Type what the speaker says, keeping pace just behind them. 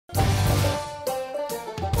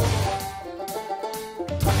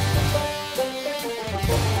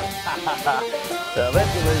So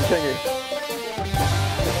that's going to continue.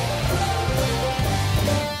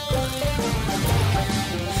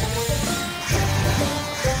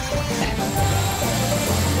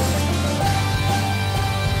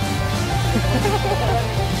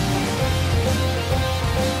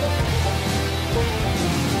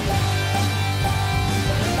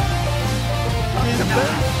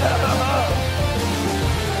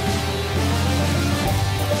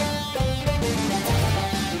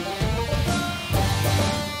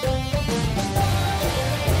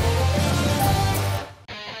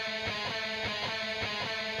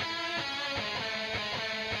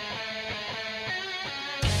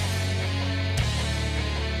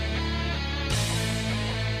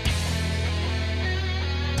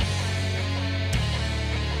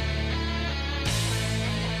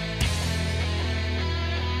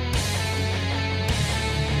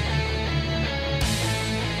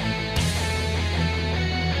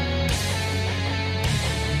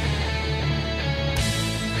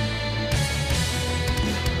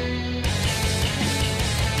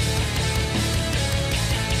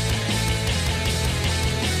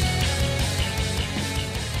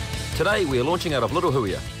 Today we are launching out of Little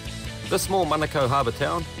Huia. This small Manukau harbour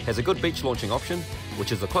town has a good beach launching option,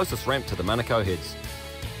 which is the closest ramp to the Manukau heads.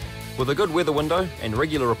 With a good weather window and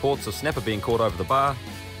regular reports of snapper being caught over the bar,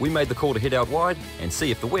 we made the call to head out wide and see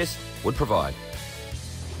if the west would provide.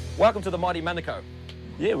 Welcome to the mighty Manukau.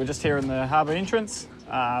 Yeah, we're just here in the harbour entrance.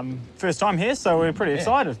 First time here, so we're pretty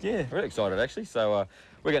excited. Yeah, Really excited actually. So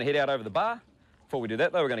we're going to head out over the bar. Before we do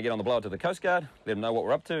that though, we're going to get on the blower to the Coast Guard, let them know what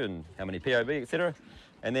we're up to and how many POB, etc.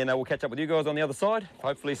 And then we'll catch up with you guys on the other side,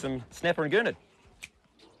 hopefully some snapper and gurnard.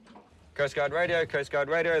 Coast Guard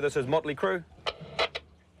radio, this is Motley Crew. Go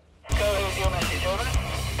ahead with your message, over.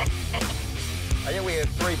 Yeah, we have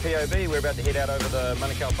 3 POB, we're about to head out over the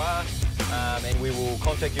Manukau bar, and we will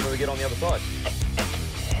contact you when we get on the other side.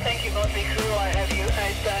 Thank you, Motley Crew. I have you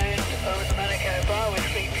outbound over the Manukau bar with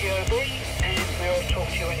 3 POB, and we'll talk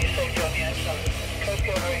to you when you're safely on the outside. Coast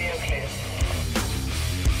Guard radio clear.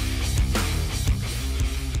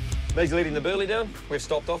 Meg's leading the burley down. We've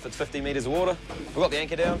stopped off. It's 50 metres of water. We've got the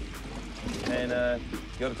anchor down. And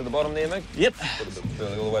got it to the bottom there, Meg? Yep. Put the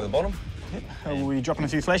burley all the way to the bottom. Yep. We'll be dropping a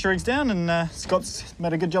few flash rigs down, and Scott's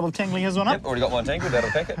made a good job of tangling his one up. Yep, already got mine tangled out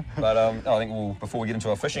of the packet. But I think before we get into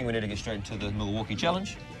our fishing, we need to get straight into the Milwaukee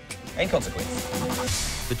Challenge and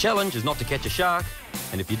consequence. The challenge is not to catch a shark,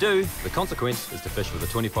 and if you do, the consequence is to fish with a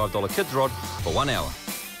 $25 kids rod for 1 hour.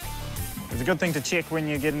 It's a good thing to check when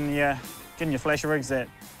you're getting your flash rigs that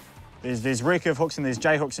there's recurve hooks and there's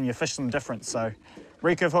J hooks, and you fish them different. So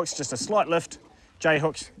recurve hooks, just a slight lift. J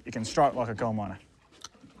hooks, you can strike like a coal miner.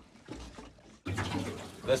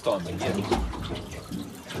 This time, Meg, yeah.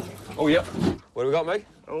 Oh, yep. What do we got, Meg?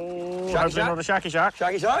 Oh, Sharky hopefully shark? not a sharky shark.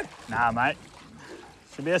 Sharky shark? Nah, mate.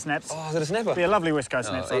 Should be a snaps. Oh, is it a snapper? Be a lovely West Coast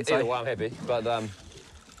snaps, I'd say. Either way, I'm happy. But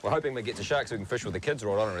we're hoping we get to sharks so we can fish with the kids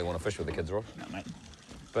rod. I don't really want to fish with the kids rod. No, mate.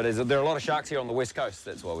 But there are a lot of sharks here on the West Coast.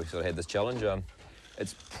 That's why we sort of had this challenge.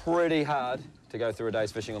 It's pretty hard to go through a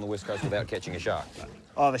day's fishing on the West Coast without catching a shark.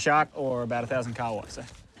 Either shark or about 1,000 kahawai, so.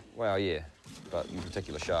 Well, yeah, but in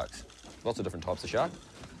particular sharks. Lots of different types of shark.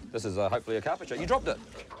 This is hopefully a carpet shark. You dropped it?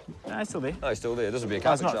 No, it's still there. No, it's still there. This would be a Oh,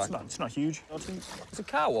 carpet shark. it's not huge. It's a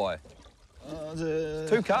kahawai.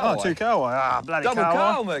 2 kahawai. Oh, 2 kahawai. Ah, bloody Double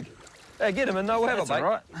kahawai. kahawai, Meg. Hey, get him and no have it, That's mate. all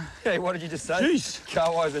right. Hey, what did you just say? Jeez.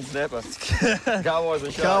 Kahawais and snapper. Kahawais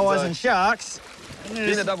and sharks. Kahawais and sharks.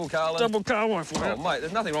 Then a double carlin. Double kahawai for Oh, you. mate,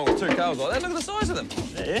 there's nothing wrong with 2 cows like that. Look at the size of them.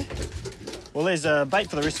 Yeah. Well, there's bait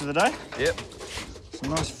for the rest of the day. Yep.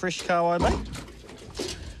 Some nice fresh kahawai bait.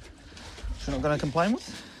 Which you're not going to complain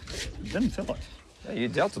with. It didn't feel like. Yeah, you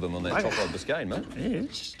dealt to them on that Okay. top rod Biscayne, mate. Yeah,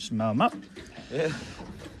 just mow them up. Yeah.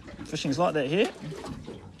 Fishing's like that here.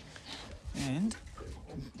 And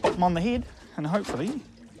pop them on the head and hopefully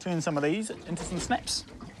turn some of these into some snaps.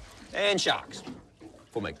 And sharks.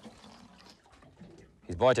 For Meg.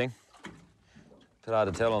 He's biting. Bit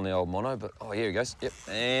hard to tell on the old mono, but oh, here he goes. Yep.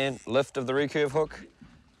 And lift of the recurve hook.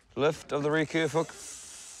 Lift of the recurve hook.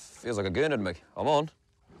 Feels like a gurnard, Meg. I'm on.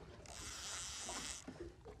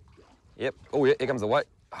 Yep. Oh, yeah, here comes the weight.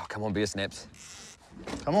 Oh, come on, beer snaps.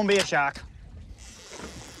 Come on, be a shark.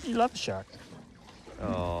 You love a shark.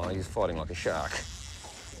 Oh, he's fighting like a shark.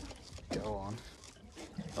 Go on.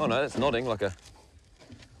 Oh, no, that's nodding like a...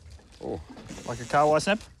 Oh. Like a kahawai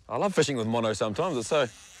snap? I love fishing with mono sometimes. It's so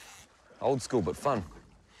old school but fun.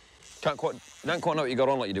 Don't quite know what you got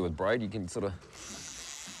on like you do with braid. You can sort of...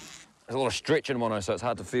 There's a lot of stretch in mono, so it's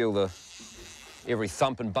hard to feel every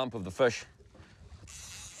thump and bump of the fish.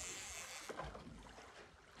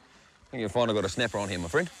 I think you'll find I've got a snapper on here, my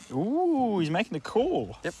friend. Ooh, he's making the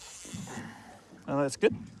call. Yep. Oh, that's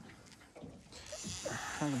good.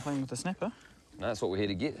 Can't complain with the snapper. No, that's what we're here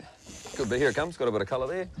to get. Good bit, here it comes, got a bit of colour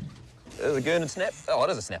there. There's a gurnard snap. Oh, it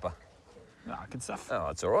is a snapper. Ah, good stuff. Oh,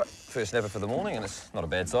 it's all right. First snapper for the morning, and it's not a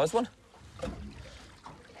bad sized one.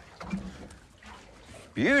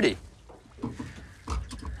 Beauty.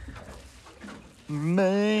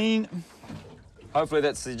 Mean. Hopefully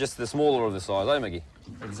that's just the smaller of the size, eh, Mickey?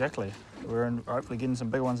 Exactly. We're hopefully getting some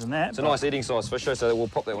big ones in that. It's a nice eating size fish, so we'll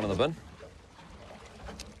pop that one in the bin.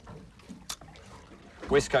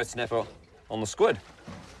 West Coast snapper on the squid.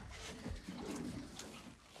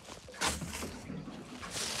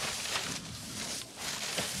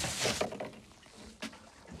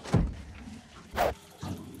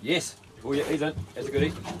 Yes. Oh yeah, he's in. That's a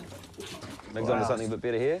goodie. Meg's onto something a bit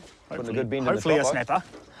better here. Putting a good bend in the top. Hopefully a snapper.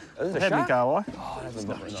 Is it a Had me shark? go, eh? Oh, that hasn't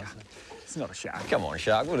got very nice. It's not a shark. Come on,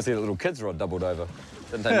 shark. Would have seen a little kid's rod doubled over.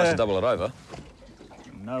 Didn't take much to double it over.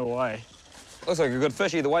 No way. Looks like a good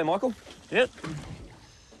fish either way, Michael. Yep.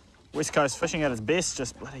 West Coast fishing at its best,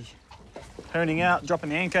 just bloody honing out, dropping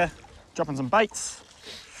the anchor, dropping some baits,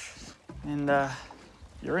 and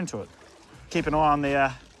you're into it. Keep an eye on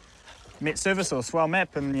the Met Service or Swell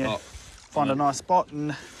map, and you find a nice spot,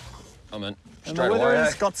 and I'm in. the Straight weather away.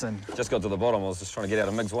 is Scottson. Just got to the bottom. I was just trying to get out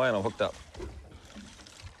of Mig's way and I hooked up.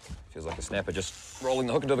 Feels like a snapper just rolling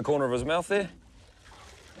the hook into the corner of his mouth there.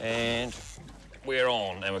 And we're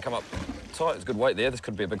on. And we come up tight. It's good weight there. This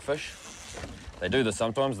could be a big fish. They do this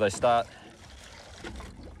sometimes. They start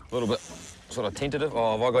a little bit sort of tentative.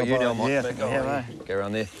 Oh, have I got you now, Mike? Yeah, Mick? yeah, Oh, mate. go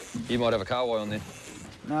around there. You might have a carway on there.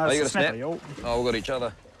 No, Oh, you got it's a a snap? snapper, yo. Oh, we've got each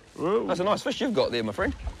other. Whoa. That's a nice fish you've got there, my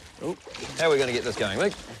friend. Oh. How are we going to get this going,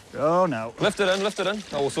 Mick? Oh, no. Lift it in, lift it in.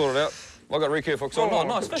 Oh, we'll sort it out. I've got recurve hooks on. Oh,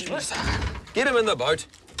 nice fish, mate. Get him in the boat.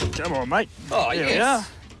 Come on, mate. Oh, Here yes.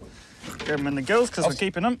 we are. Grab them in the gills, because we're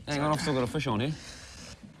keeping them. Hang on, I've still got a fish on here.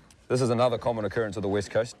 This is another common occurrence of the West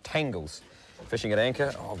Coast, tangles. Fishing at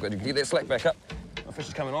anchor. Oh, I've got to get that slack back up. My fish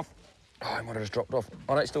is coming off. Oh, I might have just dropped off.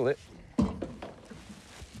 Oh, no, it's still there.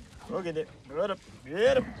 We'll get it. Get him.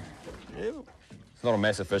 Get him. It's not a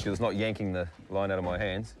massive fish because it's not yanking the line out of my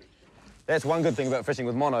hands. That's one good thing about fishing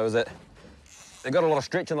with mono is that they've got a lot of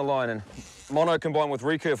stretch in the line, and mono combined with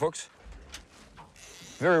recurve hooks,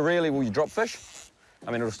 very rarely will you drop fish.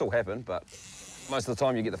 I mean, it'll still happen, but most of the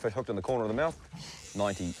time you get the fish hooked in the corner of the mouth,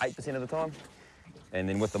 98% of the time. And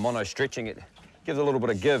then with the mono stretching, it gives a little bit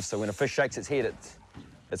of give, so when a fish shakes its head,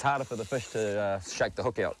 it's harder for the fish to shake the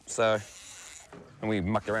hook out. So, and we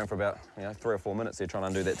mucked around for about 3 or 4 minutes there trying to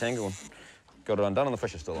undo that tangle and got it undone and the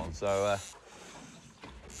fish is still on. So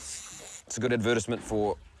it's a good advertisement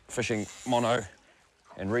for fishing mono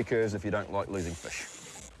and recurves if you don't like losing fish.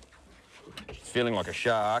 It's feeling like a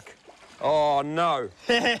shark. Oh, no.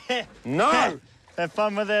 No! Have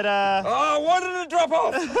fun with that. Oh, why didn't it drop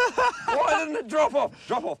off? Why didn't it drop off?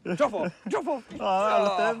 Drop off, drop off, drop off. Oh, I'll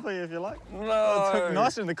lift that for you if you like. No. Hook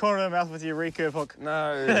nice in the corner of the mouth with your recurve hook.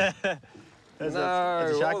 No. There's No.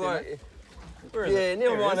 a shark Although- there, mate. Where is Yeah, it?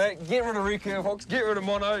 never There it mind is. that. Get rid of recurve hooks, get rid of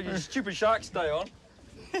mono, you stupid shark, stay on.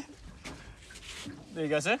 There you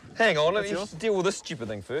go, sir. Hang on, let That's me yours. deal with this stupid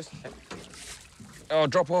thing first. Oh,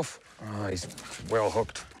 drop off. Oh, he's well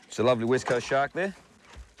hooked. It's a lovely West Coast shark there.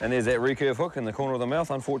 And there's that recurve hook in the corner of the mouth,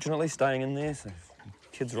 unfortunately, staying in there. So,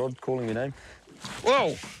 kid's rod calling me name.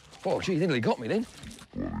 Whoa! Oh, gee, he nearly got me then.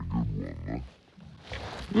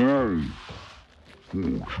 Hey! Oh, gee,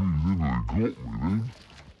 then they got me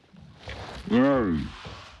then.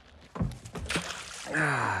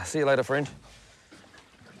 Hey! See you later, friend.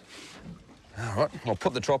 All right, I'll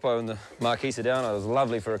put the troppo and the marquesa down. It was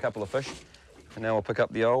lovely for a couple of fish. And now I'll pick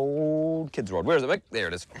up the old kid's rod. Where is it, Mick? There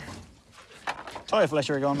it is. Tie your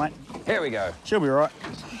flasher rig on, mate. Here we go. She'll be all right.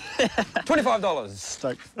 $25.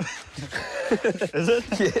 Stoked. Is it?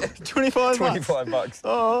 Yeah. 25 bucks? 25 bucks.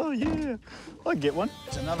 Oh, yeah. I'd get one.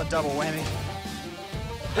 It's another double whammy.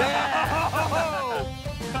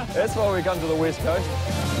 That's why we come to the West Coast.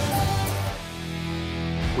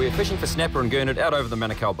 We're fishing for snapper and gurnard out over the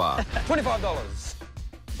Manukau bar. $25.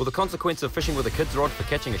 With the consequence of fishing with a kid's rod for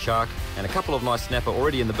catching a shark and a couple of nice snapper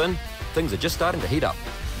already in the bin, things are just starting to heat up.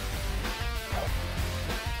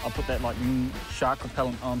 I'll put that like shark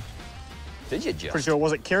repellent on. Did you just? Pretty sure,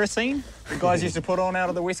 was it kerosene? The guys used to put on out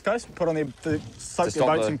of the West Coast, put on their soak their stop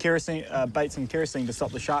boats the- in kerosene, baits in kerosene to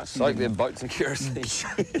stop the sharks. from Soak getting- their boats in kerosene.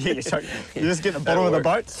 Yeah, you just get the bottom of the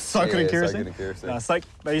boat, soak it in Yeah, soak kerosene. it in kerosene.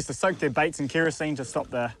 They used to soak their baits in kerosene to stop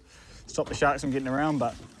the sharks from getting around.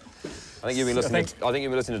 But I think you've been listening. think- I think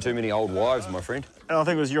you've been listening to too many old wives, my friend. I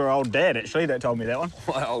think it was your old dad actually that told me that one.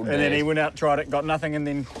 My old And then dad. he went out, tried it, got nothing, and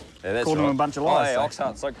then Yeah, that's called right. him a bunch of Oh, lies. hey, so-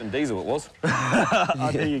 Oxheart soaked in diesel it was. Oh,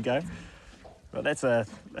 there you go. But that's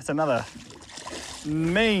another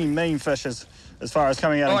mean fish as far as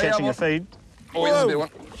coming out and catching a feed. Oh, here's a better one.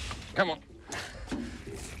 Come on.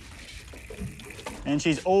 And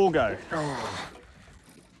she's all go.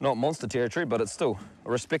 Not monster territory, but it's still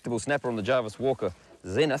a respectable snapper on the Jarvis Walker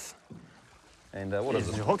Zenith. And what is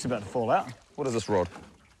this? Your hook's about to fall out. What is this rod?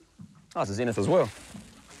 Oh, it's a Zenith as well.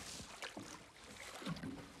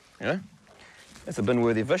 You know, that's a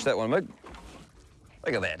bin-worthy fish, that one, Mick.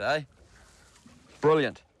 Look at that, eh?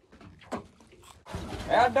 Brilliant.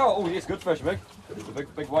 Oh, yes, good fish, Mick. There's a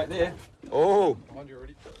big weight there. Oh.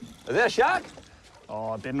 Is that a shark?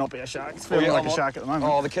 Oh, it better not be a shark. It's feeling like a shark at the moment.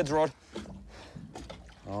 Oh, the kid's rod.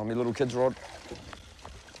 Oh, my little kid's rod.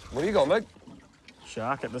 What do you got, Mick?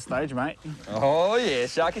 Shark at this stage, mate. Oh, yeah,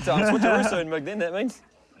 sharky time. Switcheroo soon, Mick, then, that means.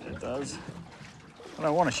 It does. I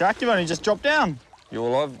don't want a shark. You've only just dropped down. You're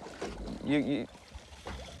alive. You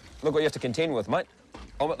look what you have to contend with, mate.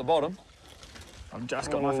 I'm at the bottom. I've just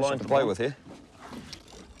got my fish line to play with here.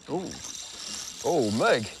 Ooh. Oh,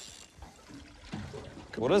 Mig.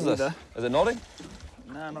 What is this? Is it nodding?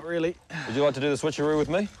 No, not really. Would you like to do the switcheroo with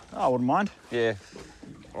me? Oh, I wouldn't mind. Yeah.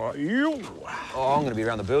 All right. Oh, I'm going to be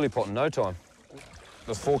around the burley pot in no time.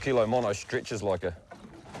 This 4 kilo mono stretches like a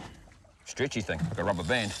stretchy thing, like a rubber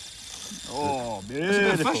band. Oh, beautiful.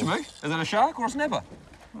 It's a good fish, Mig. Is it a shark or a snapper?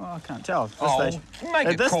 Oh, I can't tell. At this stage.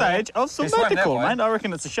 At this stage, I'll still make a call, mate. I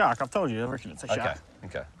reckon it's a shark. I've told you, I reckon it's a shark.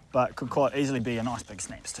 Okay. But could quite easily be a nice big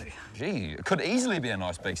snaps too. Gee, it could easily be a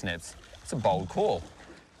nice big snaps. It's a bold call.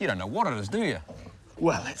 You don't know what it is, do you?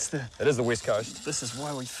 Well, it is the West Coast. This is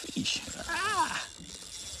why we fish. Ah!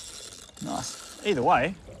 Nice. Either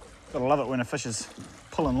way, gotta love it when a fish is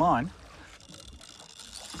pulling line.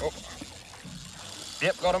 Oh.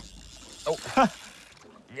 Yep, got him. Oh.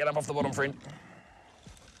 Get up off the bottom, friend.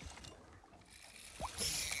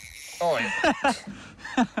 Oh, yeah.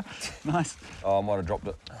 Nice. Oh, I might have dropped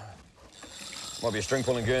it. Might be a string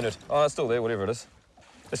pulling gurnard. Oh, it's still there, whatever it is.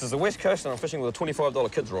 This is the West Coast and I'm fishing with a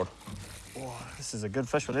 $25 kids rod. Oh, this is a good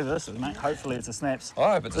fish, whatever this is, mate. Hopefully it's a snaps.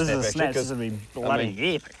 I hope it's a snap, This is a snaps, this would be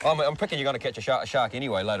bloody epic. I'm picking you're going to catch a shark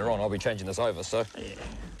anyway later on. I'll be changing this over, so... Yeah.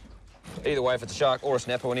 Either way, if it's a shark or a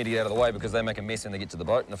snapper, we need to get out of the way because they make a mess when they get to the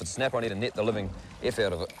boat. And if it's a snapper, I need to net the living F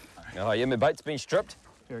out of it. Oh, yeah, my bait's been stripped.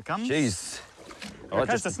 Here it comes. Jeez. Here it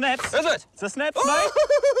comes the snaps. Is it? It's a snaps, mate.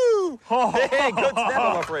 Oh, yeah, good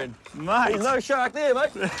snapper, my friend. Mate. There's no shark there,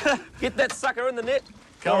 mate. Get that sucker in the net.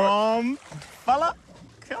 Come on, fella.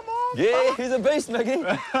 Come on, yeah, fella. he's a beast, Mickey.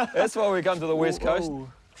 That's why we come to the West Coast.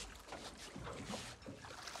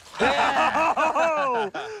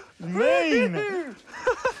 Oh, mean.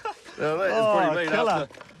 That is pretty mean. Killer.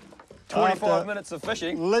 After 25 minutes of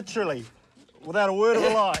fishing. Literally, without a word of a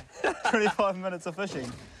lie, 25 minutes of fishing.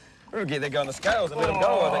 We'll get that guy on the scales and let him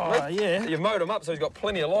go, I think, Mick. Yeah. You've mowed him up, so he's got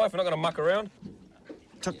plenty of life. We're not going to muck around.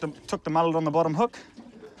 Took the mullet on the bottom hook.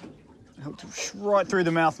 Hooked right through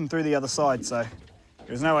the mouth and through the other side, so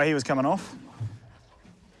there's no way he was coming off.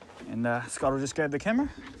 And Scott will just grab the camera.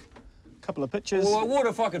 A couple of pictures. Well, I would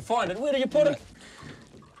if I could find it. Where did you put it?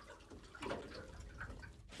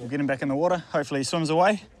 We'll get him back in the water. Hopefully he swims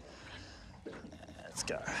away. Let's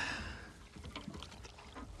go.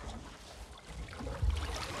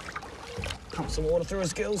 Pump some water through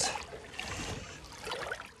his gills.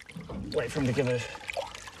 Wait for him to give it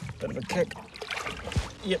a bit of a kick.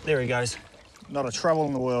 Yep, there he goes. Not a trouble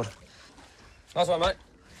in the world. Nice one, mate.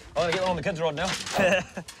 I'm going to get on the kids' rod now. Here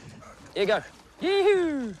you go.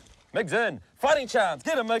 Yee-hoo! Mig's in. Fighting chance.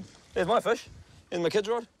 Get him, Mig. There's my fish. Here's my kids'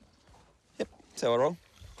 rod. Yep, that's how I roll.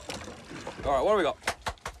 All right, what do we got?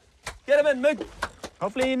 Get him in, Mig.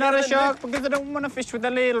 Hopefully not a shark, because I don't want to fish with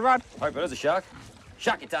a little rod. Hope it is a shark.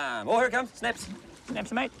 Sharky time. Oh, here it comes. Snaps.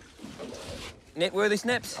 Snaps, mate. Net-worthy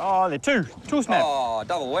snaps. Oh, they're two snaps. Oh,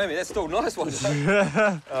 double whammy. That's still nice one.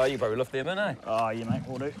 Oh, you probably lift them in, eh? Oh, yeah, mate,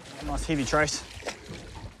 we'll do. Nice heavy trace.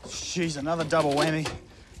 Jeez, another double whammy.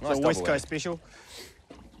 Nice it's a West Coast special.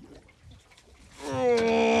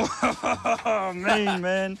 Oh, mean,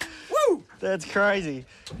 man. Woo! That's crazy.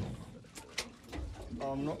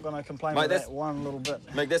 I'm not going to complain about that one little bit.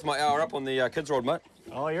 Mate, that's my hour up on the kids' rod, mate.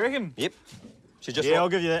 Oh, you reckon? Yep. She's just I'll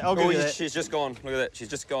give you that. I'll give you that. She's just gone. Look at that. She's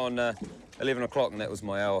just gone 11 o'clock, and that was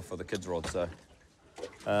my hour for the kids' rod. So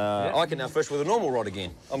I can now fish with a normal rod again.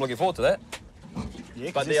 I'm looking forward to that. Yeah,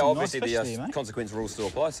 but there obviously nice the consequence rules still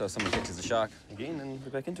apply. So if someone catches a shark again, and we're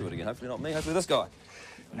back into it again. Hopefully not me. Hopefully this guy.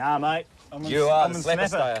 Nah, mate. You are the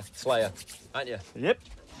slapper slayer, aren't you? Yep.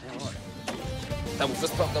 Yeah, right. Double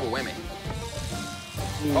fist pump, double whammy.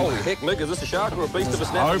 Holy heck, Mick, is this a shark or a beast of a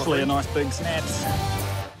snapper? Hopefully a nice big snaps.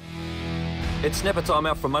 It's snapper time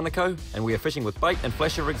out from Manukau, and we are fishing with bait and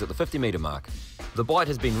flasher rigs at the 50-metre mark. The bite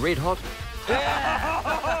has been red hot.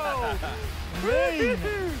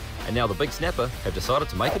 And now the big snapper have decided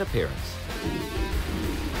to make an appearance.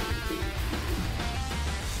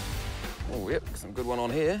 Oh, yep, some good one on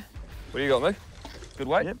here. What do you got, Mick? Good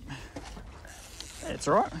weight? Yep. It's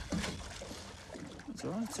all right. It's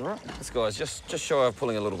all right, it's all right. This guy's just shy of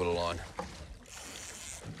pulling a little bit of line.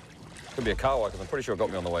 Could be a car because I'm pretty sure it got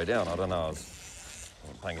me on the way down. I don't know, I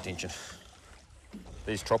wasn't paying attention.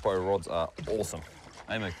 These Troppo rods are awesome.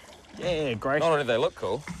 Hey, Mick? Yeah, great. Not only do they look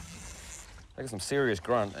cool, they got some serious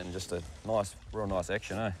grunt and just a nice, real nice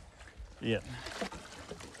action, eh? Yeah.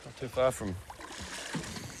 Not too far from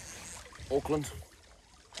Auckland.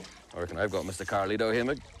 I reckon they've got Mr. Carlito here,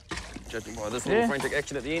 Mick. Judging by this little frantic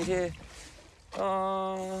action at the end here. Looks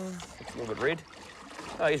a little bit red.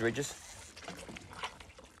 Oh, he's Regis.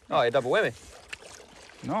 Oh, yeah, double whammy.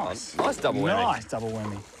 Nice. Nice double whammy. Nice double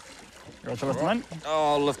whammy. You want to lift them in?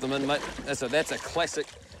 Oh, I'll lift them in, mate. That's a classic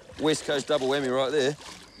West Coast double whammy right there.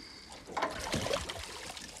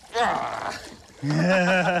 Ah.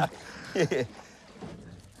 Yeah.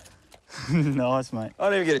 Nice, mate. I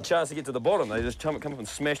didn't even get a chance to get to the bottom. They just come up and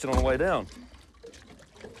smashed it on the way down.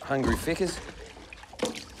 Hungry feckers.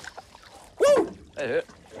 Woo! That hurt.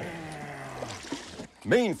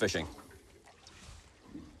 Mean fishing.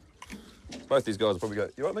 Both these guys will probably go,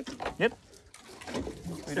 you right, Mick? Yep.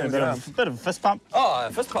 You doing, A bit of a fist pump. Oh,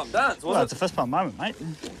 a fist pump dance, Well, wasn't it's a fist pump moment, mate.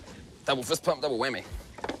 Double fist pump, double whammy.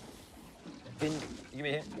 Ben, give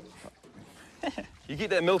me a hand. You get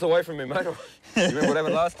that milt away from me, mate. You remember what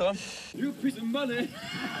happened last time? You piece of money.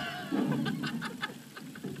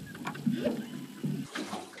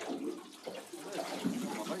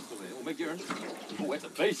 Oh, that's a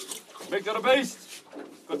beast. Mick got a beast.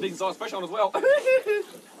 Got a decent sized fish on as well.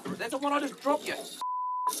 That's the one I just dropped you.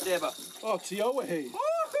 Stabber. Oh, te awa hei.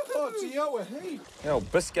 Oh, te awa hei. Yeah, well,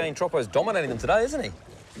 Biscayne Troppo's dominating them today, isn't he?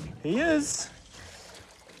 He is.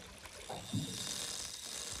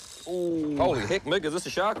 Ooh. Holy heck, Mick, is this a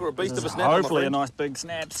shark or a beast of a snapper? Hopefully a nice big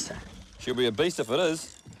snaps. She'll be a beast if it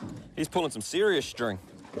is. He's pulling some serious string.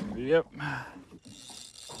 Yep.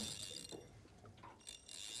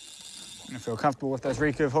 I feel comfortable with those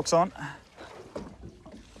recurve hooks on.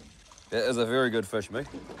 That is a very good fish, Mick.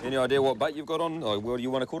 Any idea what bait you've got on? Or what do you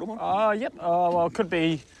want to call them on? Yep. Well, it could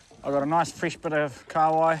be, I've got a nice fresh bit of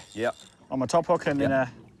kawai Yep. on my top hook and then a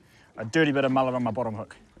dirty bit of mullet on my bottom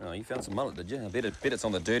hook. Oh, you found some mullet, did you? I bet it's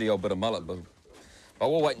on the dirty old bit of mullet, but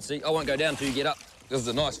we'll wait and see. I won't go down till you get up. This is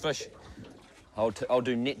a nice fish. I'll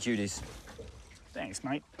do net duties. Thanks,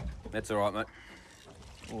 mate. That's all right, mate.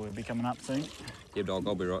 We'll be coming up soon. Yeah, dog,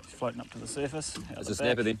 I'll be right. Floating up to the surface. It's a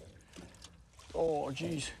snapper then. Oh,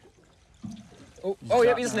 jeez. Oh,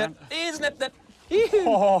 yep, he's a snap. He's a snap that.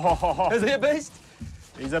 Oh, Is he a beast?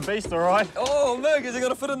 he's a beast, all right. Oh, Mick, is he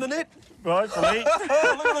going to fit in the net? Hopefully. Look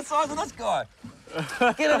at the size of this guy.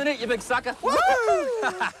 Get in the net, you big sucker. Woo!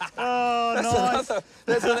 Oh, nice.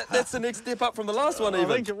 That's the next step up from the last one, I even.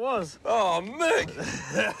 think it was. Oh,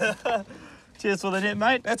 Mick. Cheers for the net,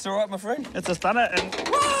 mate. That's all right, my friend. It's a stunner, and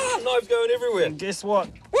Knives going everywhere. guess what?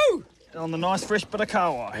 Woo! On the nice fresh bit of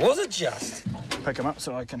kawai. Was it just? Pick him up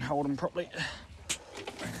so I can hold him properly.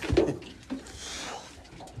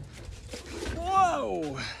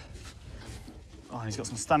 Whoa! Oh, he's got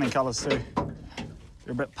some stunning colours too.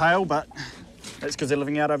 They're a bit pale, but that's because they're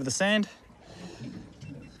living out over the sand.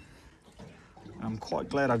 I'm quite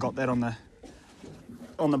glad I got that on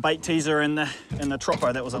the bait teaser and the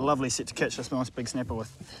Troppo. That was a lovely set to catch this nice big snapper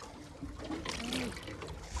with.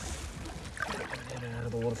 Get it out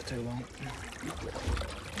of the water for too long. And off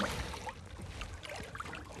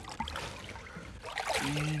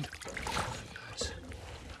he goes.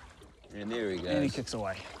 And there he goes. And he kicks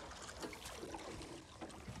away.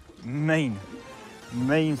 Mean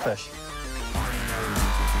fish.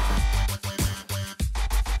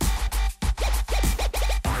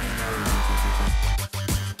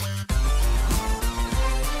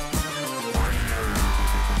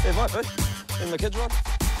 There's my fish in the kids' rod.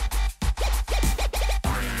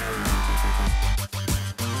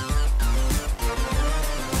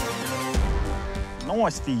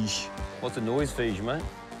 Nice fish. What's a noise fish, mate?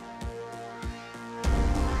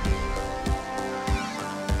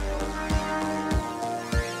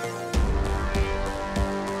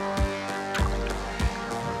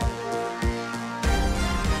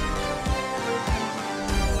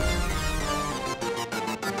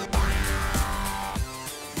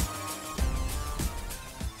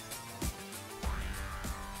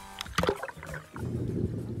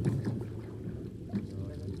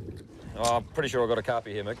 Oh, I'm pretty sure I got a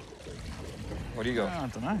carpy here, Mick. What do you got? I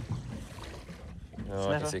don't know. Oh,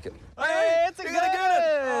 I can see it. Hey, it's a You got a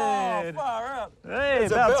gurnard! lad. far out. Hey,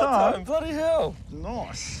 It's about time. Bloody hell.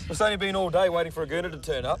 Nice. It's only been all day waiting for a gurnard to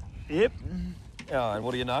turn up. Yep. Oh, and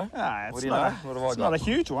what do you know? It's What do you not know? a- What have I it's got? not a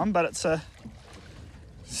huge one, but it's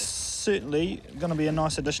certainly going to be a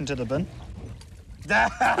nice addition to the bin.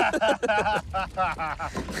 I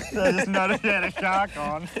just noticed you had a shark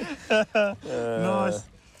on. Nice.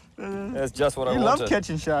 That's just what I You wanted. love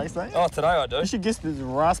catching sharks, don't you? Oh, today I do. You should guess there's a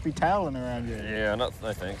raspy towelling around you. Yeah, no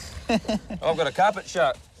thanks. I've got a carpet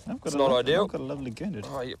shark. It's not ideal. I've got a lovely gurnard.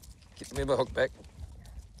 Oh, yeah. Get me the hook back.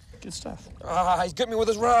 Good stuff. Ah, he's got me with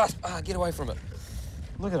his rasp. Ah, get away from it.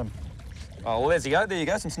 Look at him. Oh, well, there you go. There you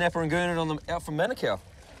go. Some snapper and gurnard on the out from Manukau.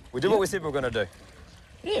 We did what we said we were going to do.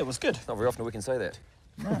 Yeah, it was good. Not very often we can say that.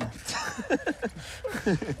 No.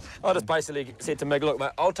 I just basically said to Meg, look,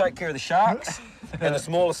 mate, I'll take care of the sharks and the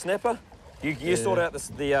smaller snapper. You sort out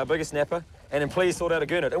the bigger snapper, and then please sort out a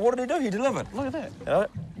gurnard. And what did he do? He delivered. Look at that. All right,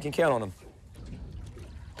 you can count on him.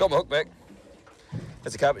 Got my hook back.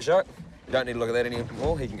 That's a carpet shark. You don't need to look at that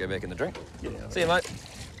anymore. He can go back in the drink. Yeah. See you, mate.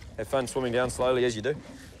 Have fun swimming down slowly as you do.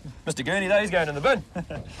 Mr. Gurney, though, he's going in the bin.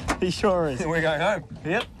 He sure is. We're going home.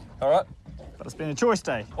 Yep. All right. But it's been a choice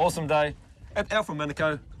day. Awesome day out from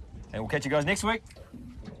Manukau, and we'll catch you guys next week.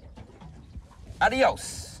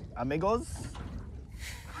 Adios. Amigos.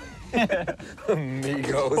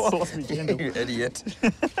 Amigos. Oh, I lost my candle. You idiot.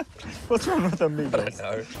 What's wrong with amigos?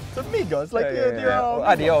 No. It's amigos, like Well,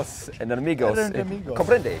 adios and then amigos. And then amigos.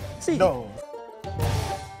 Comprende? Sí. No.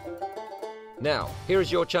 Now, here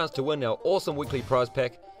is your chance to win our awesome weekly prize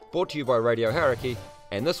pack, brought to you by Radio Hauraki,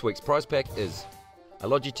 and this week's prize pack is a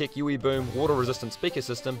Logitech UE Boom water-resistant speaker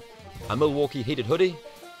system, a Milwaukee heated hoodie,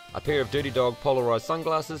 a pair of Dirty Dog polarised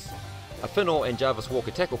sunglasses, a Finor and Jarvis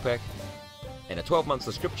Walker tackle pack, and a 12-month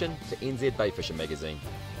subscription to NZ Bayfisher magazine.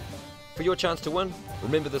 For your chance to win,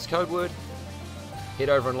 remember this code word, head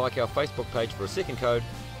over and like our Facebook page for a second code,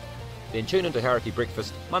 then tune into Hauraki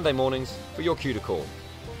Breakfast Monday mornings for your cue to call.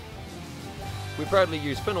 We proudly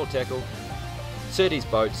use Finor tackle, Surtees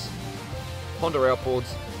boats, Honda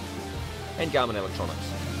outboards, and Garmin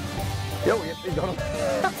electronics. Yep, he's got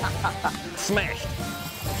him. Smashed.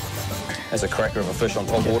 That's a cracker of a fish on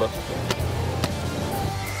top water.